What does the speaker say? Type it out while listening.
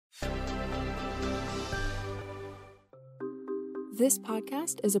This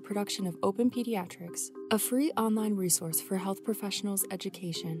podcast is a production of Open Pediatrics, a free online resource for health professionals'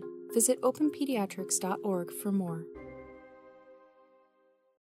 education. Visit openpediatrics.org for more.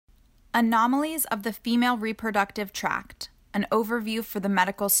 Anomalies of the female reproductive tract, an overview for the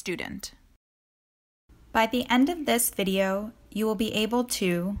medical student. By the end of this video, you will be able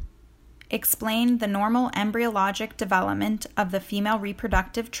to explain the normal embryologic development of the female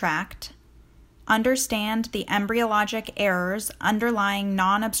reproductive tract, understand the embryologic errors underlying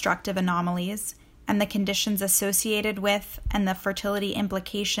non-obstructive anomalies and the conditions associated with and the fertility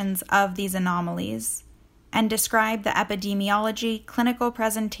implications of these anomalies, and describe the epidemiology, clinical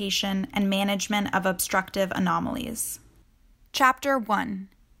presentation, and management of obstructive anomalies. Chapter 1.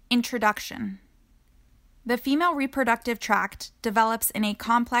 Introduction. The female reproductive tract develops in a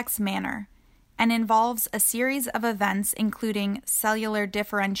complex manner and involves a series of events including cellular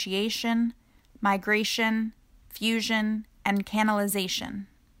differentiation, migration, fusion, and canalization.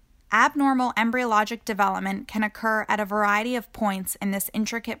 Abnormal embryologic development can occur at a variety of points in this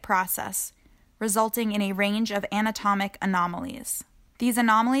intricate process, resulting in a range of anatomic anomalies. These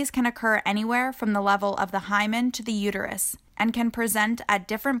anomalies can occur anywhere from the level of the hymen to the uterus and can present at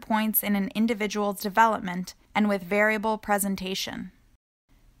different points in an individual's development and with variable presentation.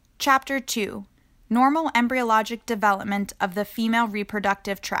 Chapter 2. Normal embryologic development of the female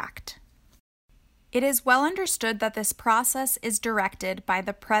reproductive tract. It is well understood that this process is directed by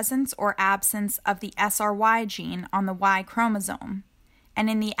the presence or absence of the SRY gene on the Y chromosome, and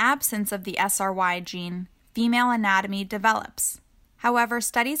in the absence of the SRY gene, female anatomy develops. However,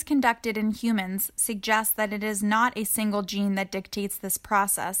 studies conducted in humans suggest that it is not a single gene that dictates this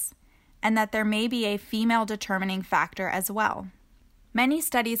process, and that there may be a female determining factor as well. Many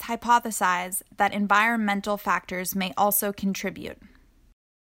studies hypothesize that environmental factors may also contribute.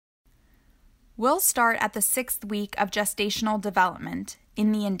 We'll start at the 6th week of gestational development,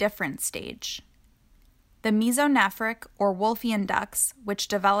 in the indifferent stage. The mesonephric or Wolffian ducts, which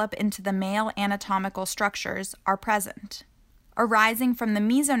develop into the male anatomical structures, are present. Arising from the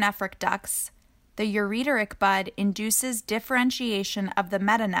mesonephric ducts, the ureteric bud induces differentiation of the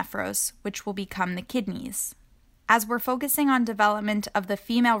metanephros, which will become the kidneys. As we're focusing on development of the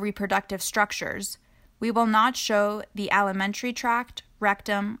female reproductive structures, we will not show the alimentary tract,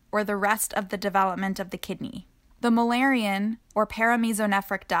 rectum, or the rest of the development of the kidney. The Mullerian or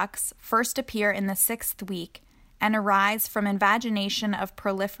paramesonephric ducts first appear in the 6th week and arise from invagination of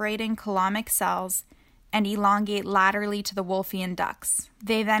proliferating colomic cells and elongate laterally to the Wolffian ducts.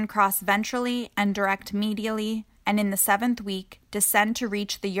 They then cross ventrally and direct medially, and in the 7th week descend to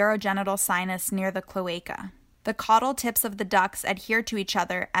reach the urogenital sinus near the cloaca. The caudal tips of the ducts adhere to each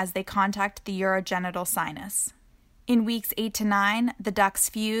other as they contact the urogenital sinus. In weeks 8 to 9, the ducts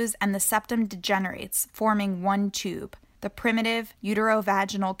fuse and the septum degenerates, forming one tube, the primitive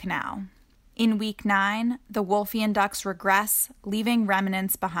uterovaginal canal. In week 9, the Wolffian ducts regress, leaving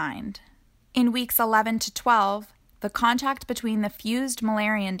remnants behind. In weeks 11 to 12, the contact between the fused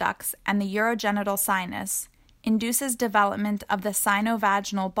Mullerian ducts and the urogenital sinus induces development of the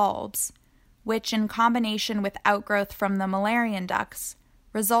sinovaginal bulbs, which, in combination with outgrowth from the Mullerian ducts,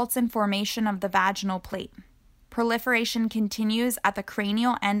 results in formation of the vaginal plate. Proliferation continues at the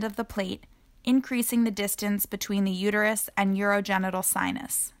cranial end of the plate, increasing the distance between the uterus and urogenital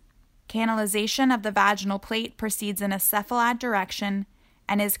sinus. Canalization of the vaginal plate proceeds in a cephalad direction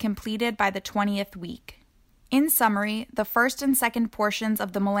and is completed by the 20th week. In summary, the first and second portions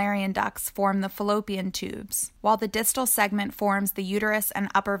of the Mullerian ducts form the fallopian tubes, while the distal segment forms the uterus and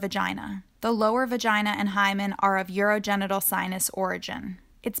upper vagina. The lower vagina and hymen are of urogenital sinus origin.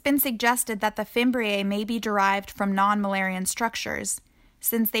 It's been suggested that the fimbriae may be derived from non-Mullerian structures,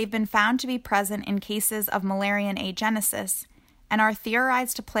 since they've been found to be present in cases of Mullerian agenesis and are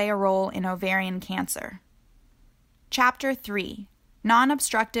theorized to play a role in ovarian cancer. Chapter 3.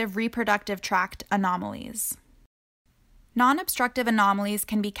 Non-obstructive reproductive tract anomalies. Non-obstructive anomalies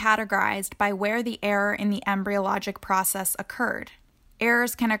can be categorized by where the error in the embryologic process occurred.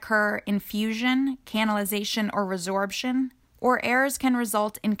 Errors can occur in fusion, canalization, or resorption, or errors can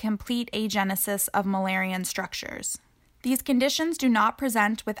result in complete agenesis of Mullerian structures. These conditions do not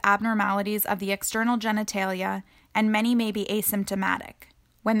present with abnormalities of the external genitalia, and many may be asymptomatic.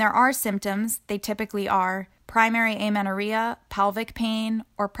 When there are symptoms, they typically are primary amenorrhea, pelvic pain,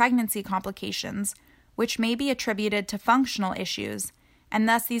 or pregnancy complications, which may be attributed to functional issues, and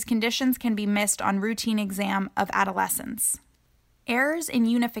thus these conditions can be missed on routine exam of adolescents. Errors in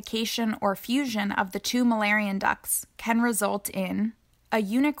unification or fusion of the two Mullerian ducts can result in A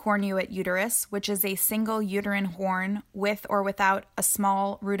unicornuate uterus, which is a single uterine horn with or without a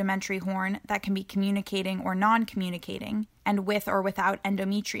small rudimentary horn that can be communicating or non-communicating, and with or without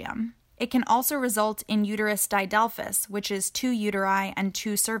endometrium. It can also result in uterus didelphys, which is 2 uteri and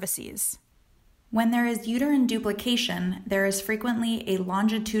 2 cervices. When there is uterine duplication, there is frequently a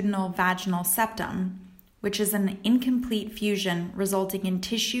longitudinal vaginal septum, which is an incomplete fusion resulting in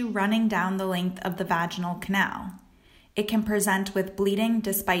tissue running down the length of the vaginal canal. It can present with bleeding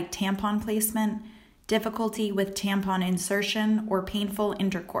despite tampon placement, difficulty with tampon insertion, or painful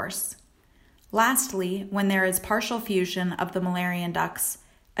intercourse. Lastly, when there is partial fusion of the Müllerian ducts,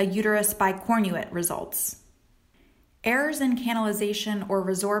 a uterus bicornuate results. Errors in canalization or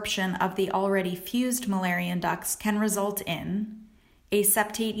resorption of the already fused Müllerian ducts can result in a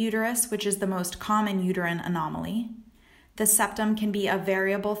septate uterus, which is the most common uterine anomaly. The septum can be of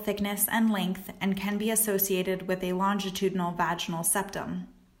variable thickness and length and can be associated with a longitudinal vaginal septum.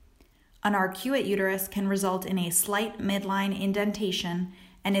 An arcuate uterus can result in a slight midline indentation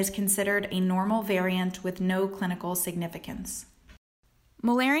and is considered a normal variant with no clinical significance.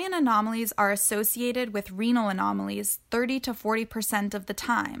 Müllerian anomalies are associated with renal anomalies 30 to 40% of the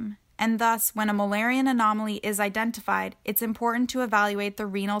time, and thus, when a Müllerian anomaly is identified, it's important to evaluate the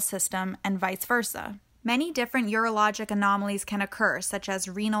renal system and vice versa. Many different urologic anomalies can occur, such as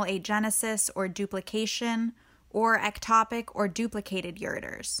renal agenesis or duplication, or ectopic or duplicated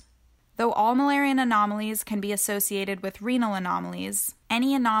ureters. Though all Müllerian anomalies can be associated with renal anomalies,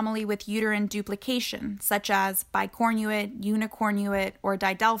 any anomaly with uterine duplication, such as bicornuate, unicornuate, or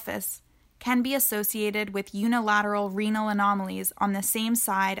didelphys, can be associated with unilateral renal anomalies on the same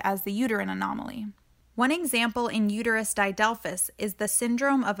side as the uterine anomaly. One example in uterus didelphys is the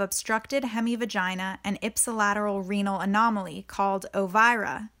syndrome of obstructed hemivagina and ipsilateral renal anomaly called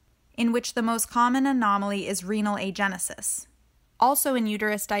OVIRA, in which the most common anomaly is renal agenesis. Also in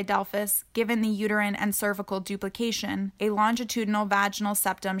uterus didelphys, given the uterine and cervical duplication, a longitudinal vaginal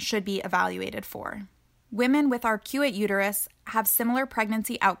septum should be evaluated for. Women with arcuate uterus have similar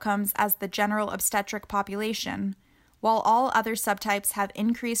pregnancy outcomes as the general obstetric population, while all other subtypes have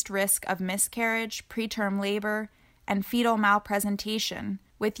increased risk of miscarriage, preterm labor, and fetal malpresentation,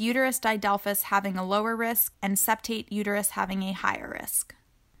 with uterus didelphys having a lower risk and septate uterus having a higher risk.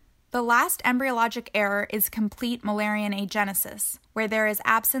 The last embryologic error is complete Müllerian agenesis, where there is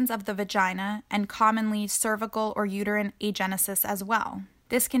absence of the vagina and commonly cervical or uterine agenesis as well.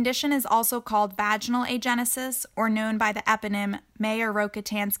 This condition is also called vaginal agenesis, or known by the eponym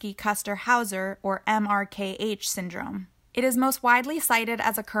Mayer-Rokitansky-Kuster-Hauser, or MRKH syndrome. It is most widely cited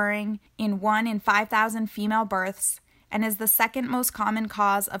as occurring in 1 in 5,000 female births and is the second most common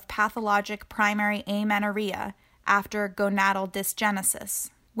cause of pathologic primary amenorrhea after gonadal dysgenesis.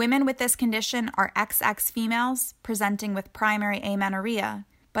 Women with this condition are XX females presenting with primary amenorrhea,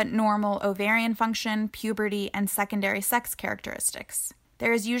 but normal ovarian function, puberty, and secondary sex characteristics.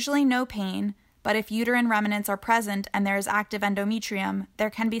 There is usually no pain, but if uterine remnants are present and there is active endometrium,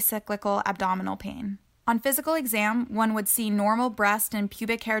 there can be cyclical abdominal pain. On physical exam, one would see normal breast and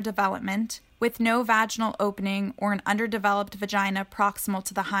pubic hair development with no vaginal opening or an underdeveloped vagina proximal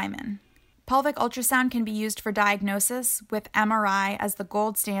to the hymen. Pelvic ultrasound can be used for diagnosis, with MRI as the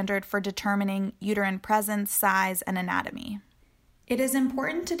gold standard for determining uterine presence, size, and anatomy. It is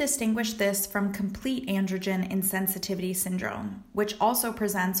important to distinguish this from complete androgen insensitivity syndrome, which also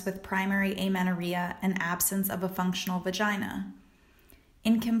presents with primary amenorrhea and absence of a functional vagina.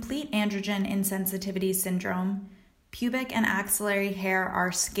 In complete androgen insensitivity syndrome, pubic and axillary hair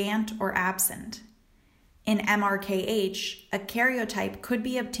are scant or absent. In MRKH, a karyotype could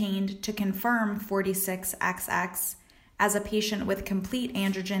be obtained to confirm 46XX, as a patient with complete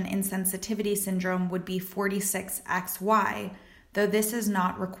androgen insensitivity syndrome would be 46XY, though this is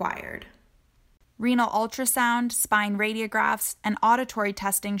not required. Renal ultrasound, spine radiographs, and auditory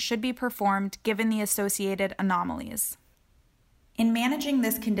testing should be performed given the associated anomalies. In managing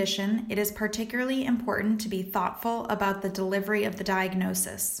this condition, it is particularly important to be thoughtful about the delivery of the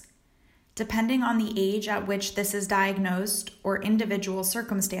diagnosis. Depending on the age at which this is diagnosed or individual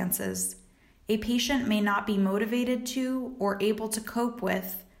circumstances, a patient may not be motivated to or able to cope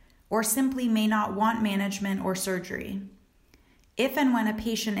with, or simply may not want management or surgery. If and when a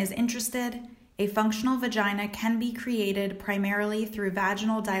patient is interested, a functional vagina can be created primarily through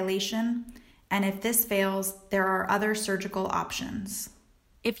vaginal dilation, and if this fails, there are other surgical options.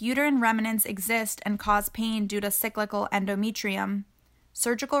 If uterine remnants exist and cause pain due to cyclical endometrium,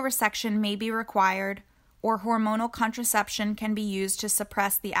 surgical resection may be required, or hormonal contraception can be used to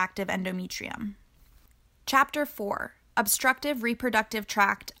suppress the active endometrium. Chapter 4: Obstructive Reproductive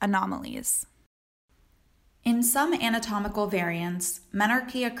Tract Anomalies. In some anatomical variants,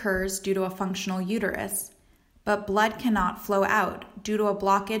 menarche occurs due to a functional uterus, but blood cannot flow out due to a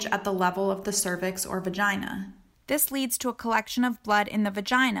blockage at the level of the cervix or vagina. This leads to a collection of blood in the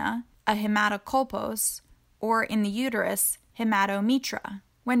vagina, a hematocolpos, or in the uterus, hematometra.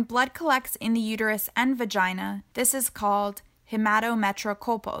 When blood collects in the uterus and vagina, this is called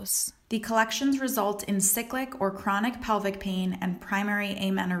hematometrocolpos. The collections result in cyclic or chronic pelvic pain and primary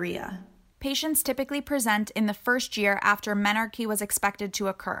amenorrhea. Patients typically present in the first year after menarche was expected to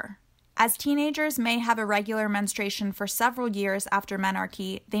occur. As teenagers may have irregular menstruation for several years after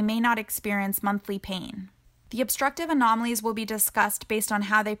menarche, they may not experience monthly pain. The obstructive anomalies will be discussed based on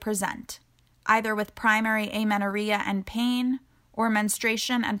how they present, either with primary amenorrhea and pain, or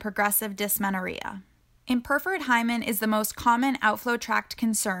menstruation and progressive dysmenorrhea. Imperforate hymen is the most common outflow tract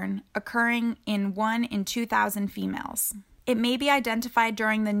concern, occurring in 1 in 2,000 females. It may be identified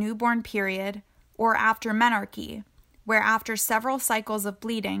during the newborn period or after menarche, where after several cycles of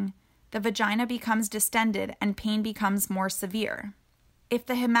bleeding, the vagina becomes distended and pain becomes more severe. If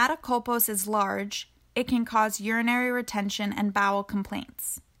the hematocolpos is large, it can cause urinary retention and bowel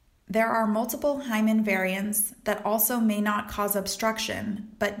complaints. There are multiple hymen variants that also may not cause obstruction,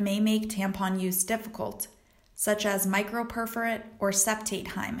 but may make tampon use difficult, such as microperforate or septate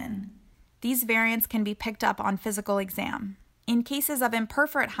hymen. These variants can be picked up on physical exam. In cases of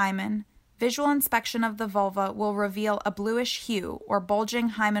imperforate hymen, visual inspection of the vulva will reveal a bluish hue or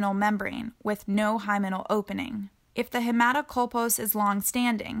bulging hymenal membrane with no hymenal opening. If the hematocolpos is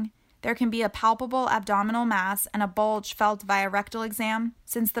long-standing, there can be a palpable abdominal mass and a bulge felt via rectal exam,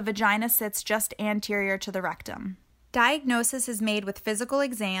 since the vagina sits just anterior to the rectum. Diagnosis is made with physical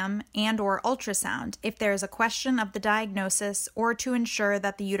exam and/or ultrasound if there is a question of the diagnosis or to ensure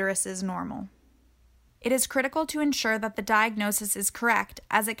that the uterus is normal. It is critical to ensure that the diagnosis is correct,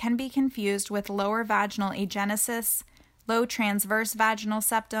 as it can be confused with lower vaginal agenesis, low transverse vaginal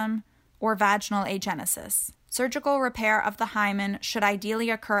septum, or vaginal agenesis. Surgical repair of the hymen should ideally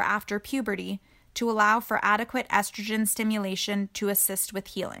occur after puberty to allow for adequate estrogen stimulation to assist with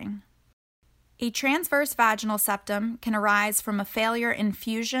healing. A transverse vaginal septum can arise from a failure in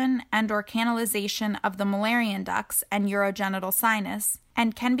fusion and/or canalization of the Mullerian ducts and urogenital sinus,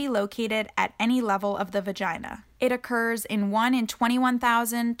 and can be located at any level of the vagina. It occurs in 1 in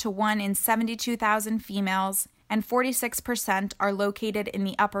 21,000 to 1 in 72,000 females, and 46% are located in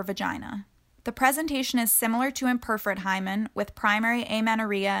the upper vagina. The presentation is similar to imperforate hymen, with primary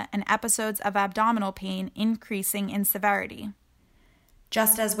amenorrhea and episodes of abdominal pain increasing in severity.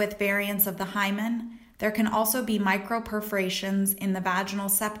 Just as with variants of the hymen, there can also be microperforations in the vaginal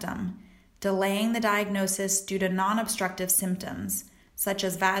septum, delaying the diagnosis due to non-obstructive symptoms, such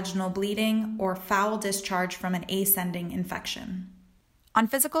as vaginal bleeding or foul discharge from an ascending infection. On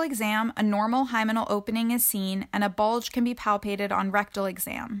physical exam, a normal hymenal opening is seen and a bulge can be palpated on rectal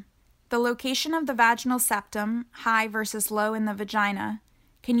exam. The location of the vaginal septum, high versus low in the vagina,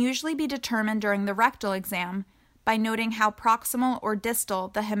 can usually be determined during the rectal exam by noting how proximal or distal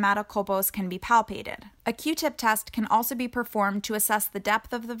the hematocolpos can be palpated. A Q-tip test can also be performed to assess the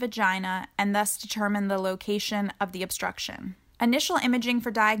depth of the vagina and thus determine the location of the obstruction. Initial imaging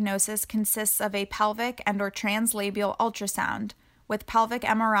for diagnosis consists of a pelvic and/or translabial ultrasound, with pelvic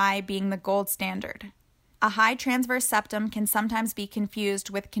MRI being the gold standard. A high transverse septum can sometimes be confused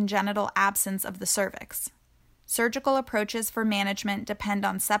with congenital absence of the cervix. Surgical approaches for management depend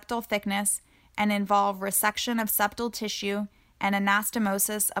on septal thickness and involve resection of septal tissue and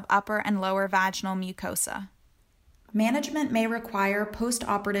anastomosis of upper and lower vaginal mucosa. Management may require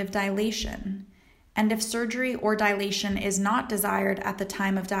postoperative dilation, and if surgery or dilation is not desired at the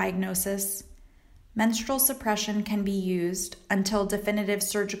time of diagnosis, menstrual suppression can be used until definitive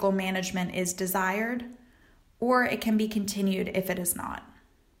surgical management is desired, or it can be continued if it is not.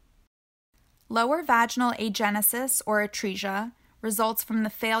 Lower vaginal agenesis or atresia results from the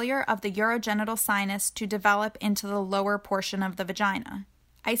failure of the urogenital sinus to develop into the lower portion of the vagina.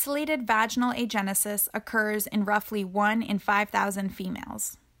 Isolated vaginal agenesis occurs in roughly 1 in 5,000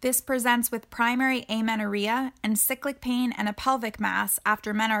 females. This presents with primary amenorrhea and cyclic pain and a pelvic mass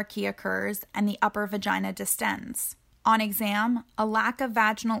after menarche occurs and the upper vagina distends. On exam, a lack of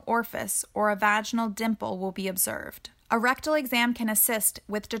vaginal orifice or a vaginal dimple will be observed. A rectal exam can assist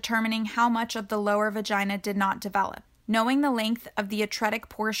with determining how much of the lower vagina did not develop. Knowing the length of the atretic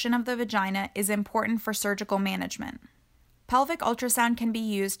portion of the vagina is important for surgical management. Pelvic ultrasound can be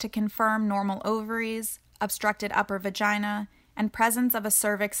used to confirm normal ovaries, obstructed upper vagina, and presence of a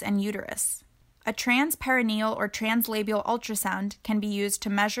cervix and uterus. A transperineal or translabial ultrasound can be used to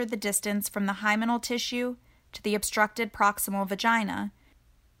measure the distance from the hymenal tissue to the obstructed proximal vagina,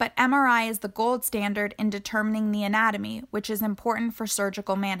 But MRI is the gold standard in determining the anatomy, which is important for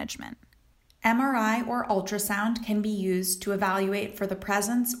surgical management. MRI or ultrasound can be used to evaluate for the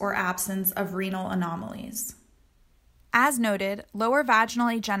presence or absence of renal anomalies. As noted, lower vaginal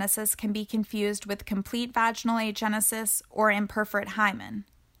agenesis can be confused with complete vaginal agenesis or imperforate hymen.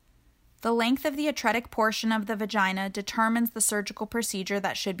 The length of the atretic portion of the vagina determines the surgical procedure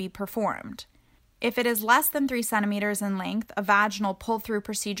that should be performed. If it is less than 3 centimeters in length, a vaginal pull-through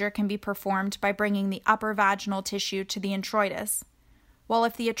procedure can be performed by bringing the upper vaginal tissue to the introitus, while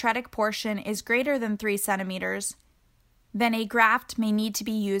if the atretic portion is greater than 3 centimeters, then a graft may need to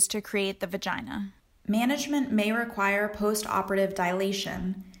be used to create the vagina. Management may require post-operative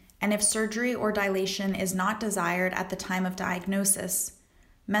dilation, and if surgery or dilation is not desired at the time of diagnosis,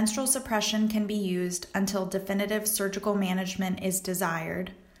 menstrual suppression can be used until definitive surgical management is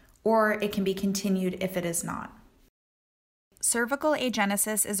desired, or it can be continued if it is not. Cervical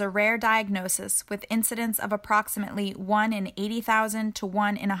agenesis is a rare diagnosis with incidence of approximately 1 in 80,000 to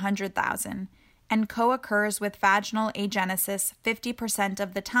 1 in 100,000, and co-occurs with vaginal agenesis 50%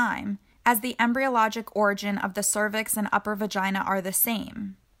 of the time, as the embryologic origin of the cervix and upper vagina are the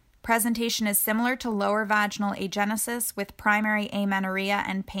same. Presentation is similar to lower vaginal agenesis with primary amenorrhea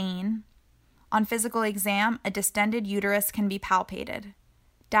and pain. On physical exam, a distended uterus can be palpated.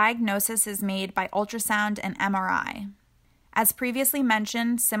 Diagnosis is made by ultrasound and MRI. As previously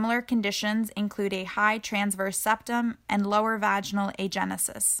mentioned, similar conditions include a high transverse septum and lower vaginal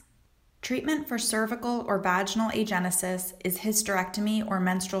agenesis. Treatment for cervical or vaginal agenesis is hysterectomy or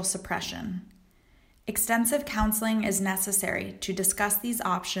menstrual suppression. Extensive counseling is necessary to discuss these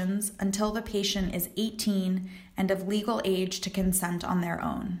options until the patient is 18 and of legal age to consent on their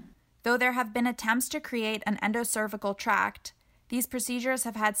own. Though there have been attempts to create an endocervical tract, these procedures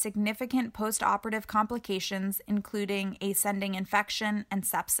have had significant post-operative complications, including ascending infection and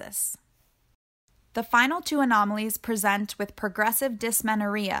sepsis. The final 2 anomalies present with progressive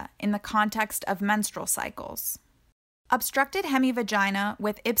dysmenorrhea in the context of menstrual cycles. Obstructed hemivagina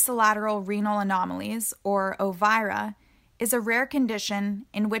with ipsilateral renal anomalies, or OVIRA, is a rare condition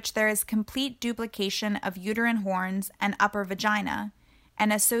in which there is complete duplication of uterine horns and upper vagina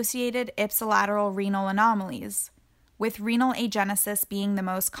and associated ipsilateral renal anomalies, with renal agenesis being the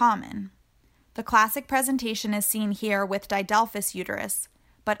most common. The classic presentation is seen here with didelphys uterus,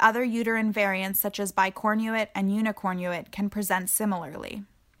 but other uterine variants such as bicornuate and unicornuate can present similarly.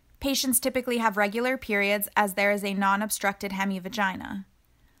 Patients typically have regular periods as there is a non-obstructed hemivagina.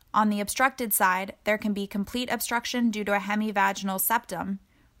 On the obstructed side, there can be complete obstruction due to a hemivaginal septum,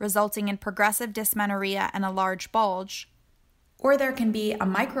 resulting in progressive dysmenorrhea and a large bulge, or there can be a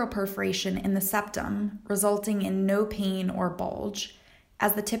microperforation in the septum, resulting in no pain or bulge,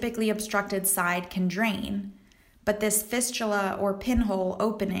 as the typically obstructed side can drain, but this fistula or pinhole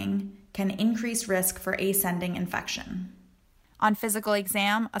opening can increase risk for ascending infection. On physical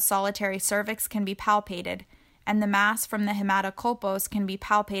exam, a solitary cervix can be palpated, and the mass from the hematocolpos can be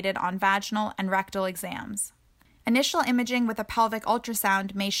palpated on vaginal and rectal exams. Initial imaging with a pelvic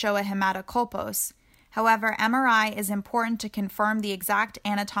ultrasound may show a hematocolpos. However, MRI is important to confirm the exact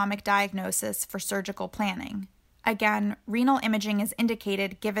anatomic diagnosis for surgical planning. Again, renal imaging is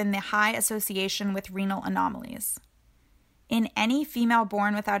indicated given the high association with renal anomalies. In any female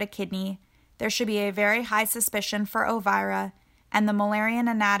born without a kidney, there should be a very high suspicion for OVIRA, and the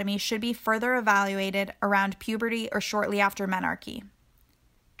Müllerian anatomy should be further evaluated around puberty or shortly after menarche.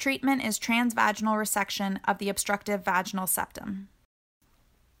 Treatment is transvaginal resection of the obstructive vaginal septum.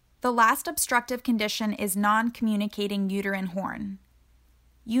 The last obstructive condition is non-communicating uterine horn.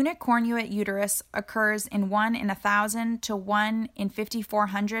 Unicornuate uterus occurs in 1 in 1,000 to 1 in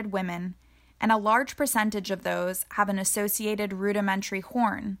 5,400 women, and a large percentage of those have an associated rudimentary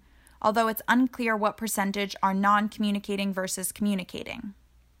horn, although it's unclear what percentage are non-communicating versus communicating.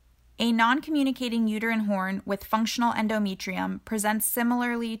 A non-communicating uterine horn with functional endometrium presents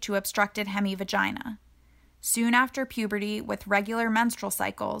similarly to obstructed hemivagina, soon after puberty with regular menstrual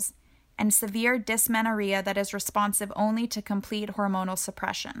cycles, and severe dysmenorrhea that is responsive only to complete hormonal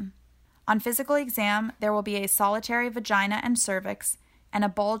suppression. On physical exam, there will be a solitary vagina and cervix, and a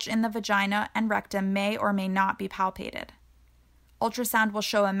bulge in the vagina and rectum may or may not be palpated. Ultrasound will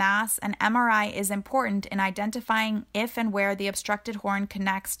show a mass, and MRI is important in identifying if and where the obstructed horn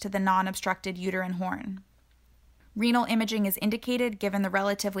connects to the non-obstructed uterine horn. Renal imaging is indicated given the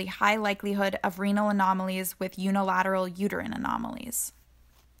relatively high likelihood of renal anomalies with unilateral uterine anomalies.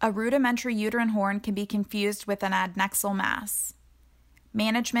 A rudimentary uterine horn can be confused with an adnexal mass.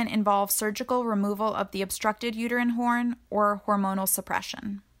 Management involves surgical removal of the obstructed uterine horn or hormonal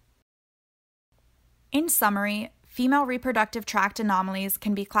suppression. In summary, female reproductive tract anomalies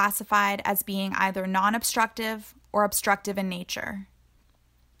can be classified as being either non-obstructive or obstructive in nature.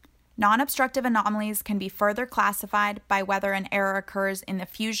 Non-obstructive anomalies can be further classified by whether an error occurs in the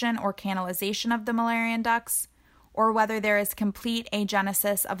fusion or canalization of the Müllerian ducts, or whether there is complete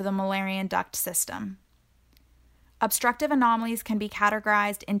agenesis of the Müllerian duct system. Obstructive anomalies can be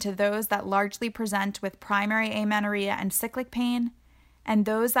categorized into those that largely present with primary amenorrhea and cyclic pain, and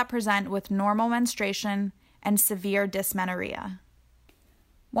those that present with normal menstruation and severe dysmenorrhea.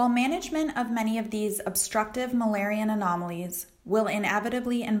 While management of many of these obstructive Müllerian anomalies will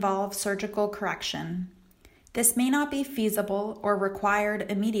inevitably involve surgical correction, this may not be feasible or required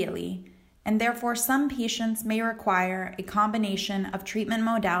immediately, and therefore some patients may require a combination of treatment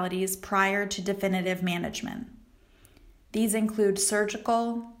modalities prior to definitive management. These include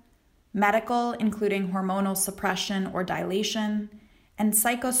surgical, medical, including hormonal suppression or dilation, and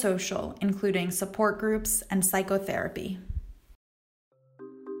psychosocial, including support groups and psychotherapy.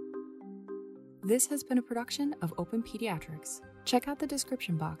 This has been a production of Open Pediatrics. Check out the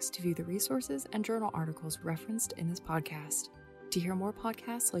description box to view the resources and journal articles referenced in this podcast. To hear more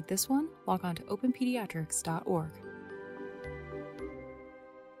podcasts like this one, log on to openpediatrics.org.